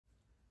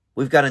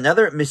We've got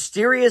another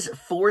mysterious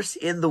force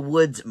in the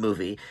woods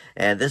movie,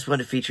 and this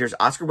one features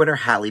Oscar winner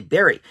Halle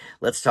Berry.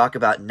 Let's talk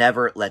about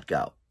Never Let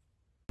Go.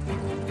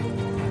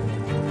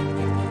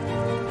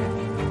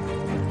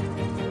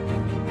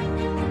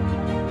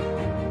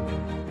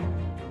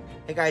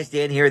 Hey guys,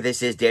 Dan here.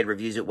 This is Dan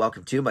Reviews It.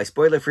 Welcome to my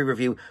spoiler-free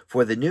review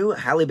for the new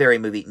Halle Berry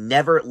movie,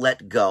 Never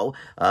Let Go.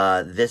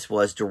 This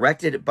was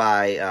directed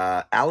by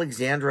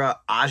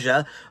Alexandra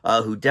Aja,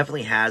 who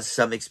definitely has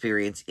some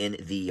experience in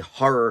the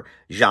horror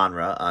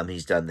genre.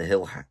 He's done The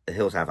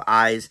Hills Have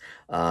Eyes,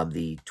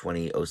 the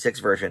 2006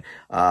 version,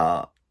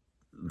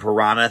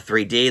 Piranha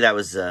 3D, that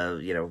was,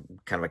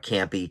 kind of a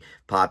campy,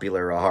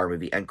 popular horror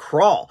movie, and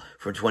Crawl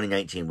from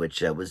 2019,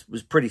 which was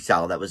pretty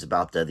solid. That was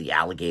about the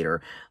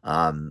alligator.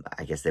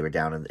 I guess they were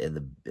down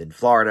in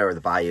Florida or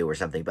the bayou or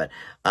something, but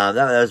that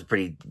was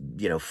pretty,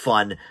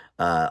 fun.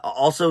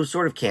 Also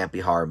sort of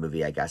campy horror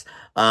movie, I guess.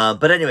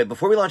 But anyway,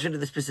 before we launch into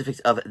the specifics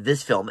of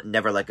this film,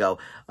 Never Let Go,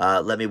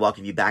 let me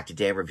welcome you back to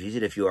Dan Reviews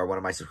It. If you are one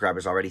of my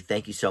subscribers already,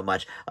 thank you so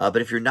much. But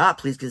if you're not,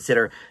 please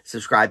consider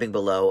subscribing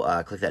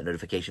below. Click that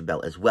notification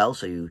bell as well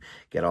so you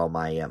get all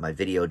my my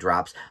video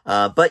drops.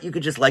 But you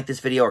could just like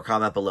this video or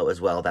comment below as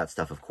well. That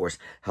stuff, of course,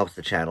 helps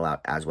the channel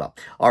out as well.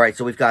 All right,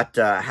 so we've got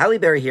Halle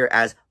Berry here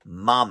as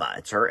Mama.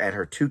 It's her and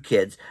her two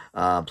kids,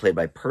 played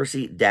by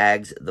Percy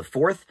Daggs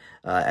IV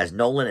as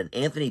Nolan and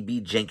Anthony B.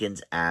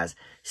 Jenkins as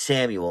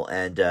Samuel.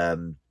 And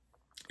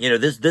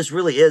this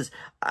really is,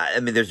 I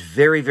mean, there's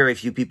very, very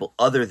few people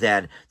other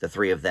than the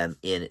three of them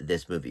in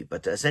this movie.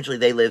 But essentially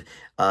they live,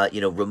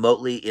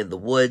 remotely in the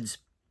woods.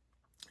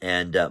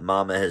 And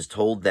Mama has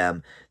told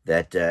them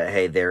that,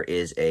 hey, there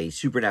is a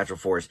supernatural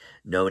force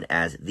known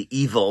as the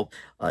evil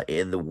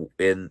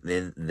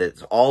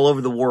that's all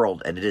over the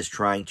world, and it is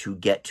trying to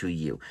get to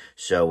you.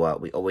 So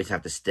we always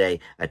have to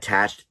stay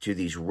attached to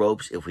these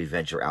ropes if we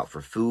venture out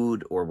for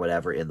food or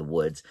whatever in the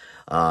woods.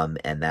 And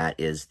that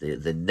is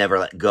the Never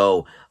Let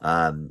Go,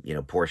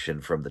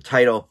 portion from the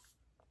title,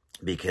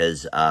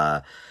 because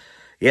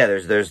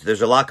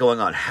there's a lot going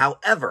on.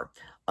 However,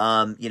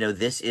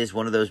 this is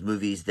one of those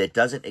movies that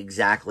doesn't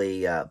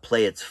exactly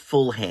play its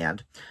full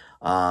hand,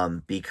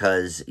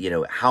 because,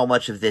 how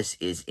much of this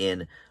is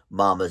in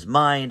Mama's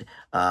mind,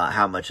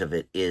 how much of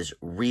it is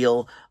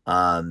real.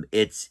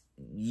 It's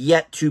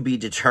yet to be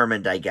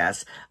determined, I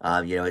guess.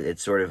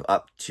 It's sort of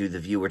up to the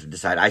viewer to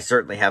decide. I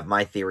certainly have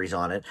my theories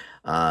on it,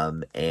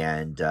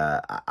 and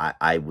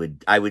I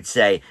would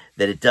say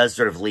that it does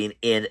sort of lean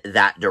in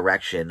that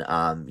direction,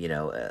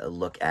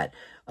 look at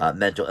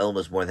mental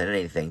illness more than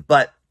anything.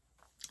 But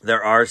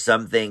there are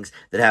some things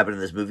that happen in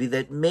this movie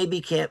that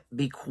maybe can't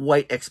be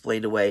quite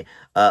explained away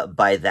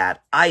by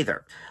that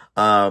either.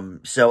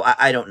 So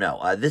I don't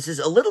know. This is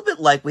a little bit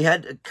like we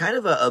had kind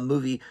of a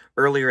movie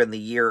earlier in the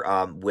year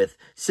with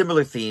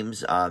similar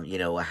themes,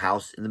 a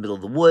house in the middle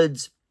of the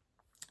woods,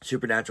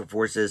 supernatural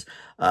forces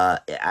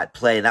at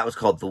play, and that was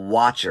called The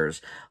Watchers.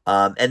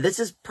 And this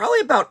is probably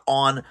about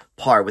on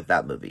par with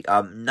that movie.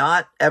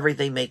 Not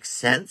everything makes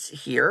sense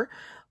here,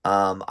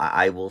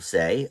 I will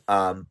say,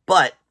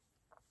 but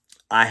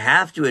I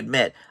have to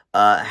admit,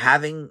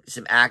 having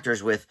some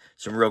actors with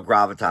some real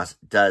gravitas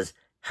does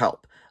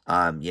help.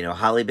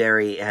 Halle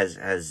Berry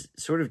has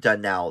sort of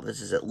done now, this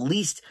is at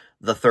least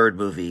the third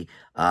movie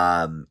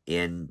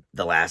in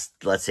the last,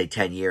 let's say,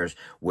 10 years,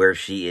 where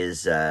she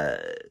is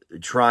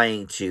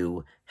trying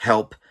to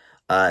help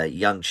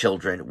young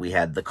children. We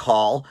had The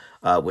Call,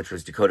 which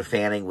was Dakota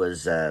Fanning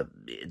was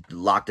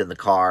locked in the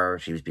car.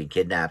 She was being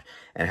kidnapped,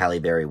 and Halle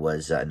Berry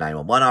was a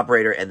 911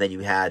 operator. And then you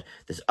had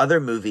this other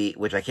movie,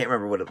 which I can't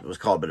remember what it was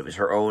called, but it was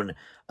her own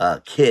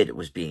kid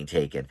was being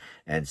taken.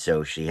 And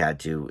so she had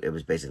to, it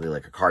was basically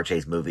like a car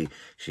chase movie.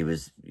 She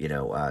was,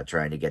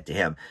 trying to get to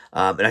him.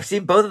 And I've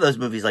seen both of those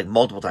movies like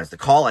multiple times. The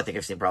Call, I think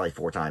I've seen probably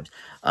 4 times.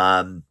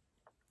 And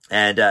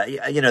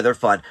they're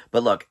fun.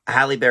 But look,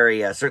 Halle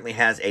Berry certainly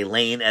has a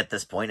lane at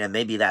this point, and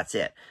maybe that's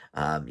it,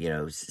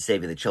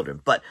 saving the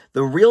children. But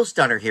the real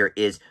stunner here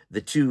is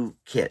the two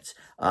kids.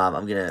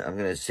 I'm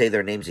gonna say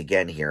their names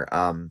again here.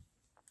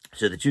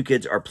 So the two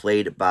kids are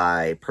played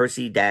by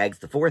Percy Daggs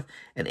IV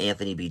and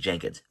Anthony B.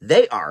 Jenkins.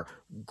 They are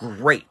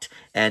great.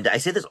 And I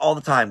say this all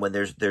the time when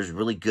there's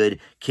really good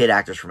kid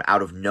actors from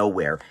out of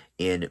nowhere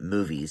in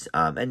movies,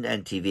 and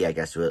TV, I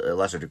guess, to a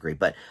lesser degree.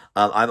 But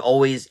I'm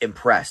always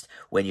impressed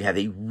when you have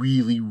a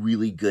really,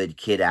 really good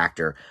kid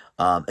actor,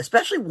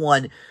 especially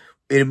one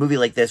in a movie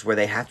like this where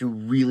they have to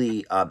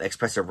really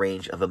express a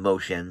range of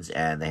emotions,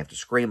 and they have to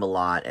scream a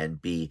lot and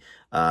be,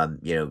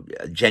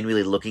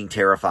 genuinely looking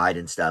terrified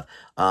and stuff.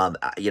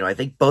 I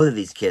think both of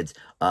these kids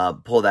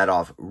pull that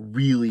off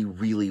really,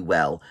 really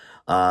well.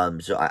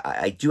 So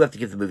I do have to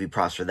give the movie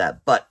props for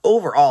that. But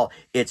overall,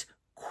 it's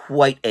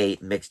quite a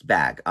mixed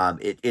bag.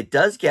 It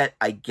does get,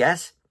 I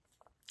guess,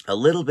 a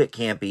little bit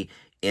campy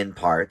in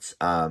parts,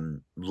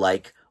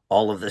 like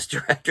all of this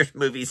director's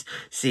movies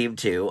seem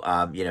to,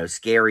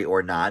 scary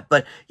or not.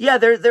 But yeah,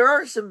 there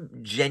are some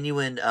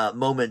genuine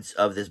moments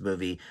of this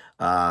movie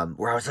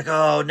where I was like,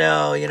 oh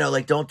no,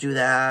 don't do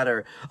that,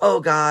 or oh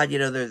god,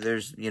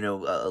 there's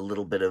a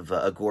little bit of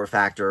a gore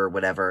factor or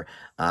whatever.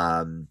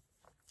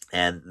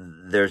 And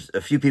there's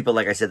a few people,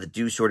 like I said, that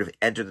do sort of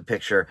enter the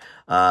picture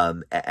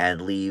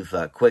and leave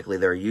quickly.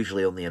 They're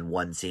usually only in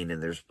one scene,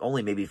 and there's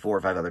only maybe 4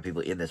 or 5 other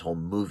people in this whole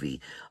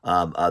movie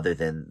other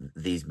than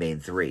these main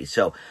 3.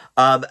 So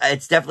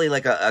it's definitely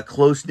like a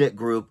close-knit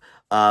group.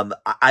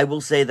 I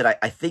will say that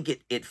I think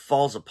it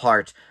falls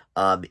apart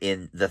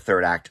in the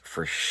third act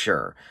for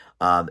sure.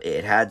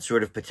 It had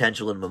sort of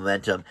potential and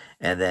momentum,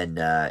 and then,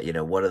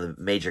 one of the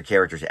major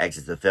characters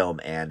exits the film,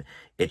 and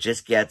it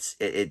just gets,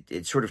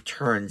 it sort of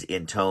turns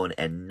in tone,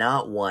 and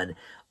not one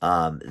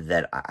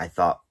that I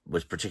thought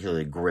was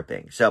particularly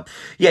gripping. So,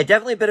 yeah,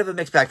 definitely a bit of a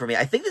mixed bag for me.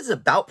 I think this is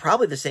about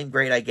probably the same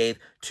grade I gave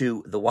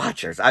to The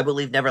Watchers. I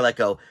believe Never Let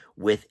Go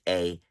with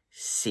a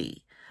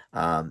C.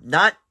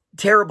 Not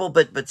terrible,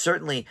 but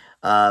certainly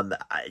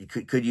I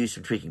could use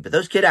some tweaking. But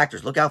those kid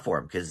actors, look out for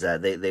them, because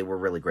they were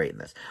really great in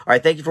this. All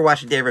right, thank you for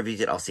watching Dave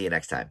Reviews It. I'll see you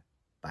next time.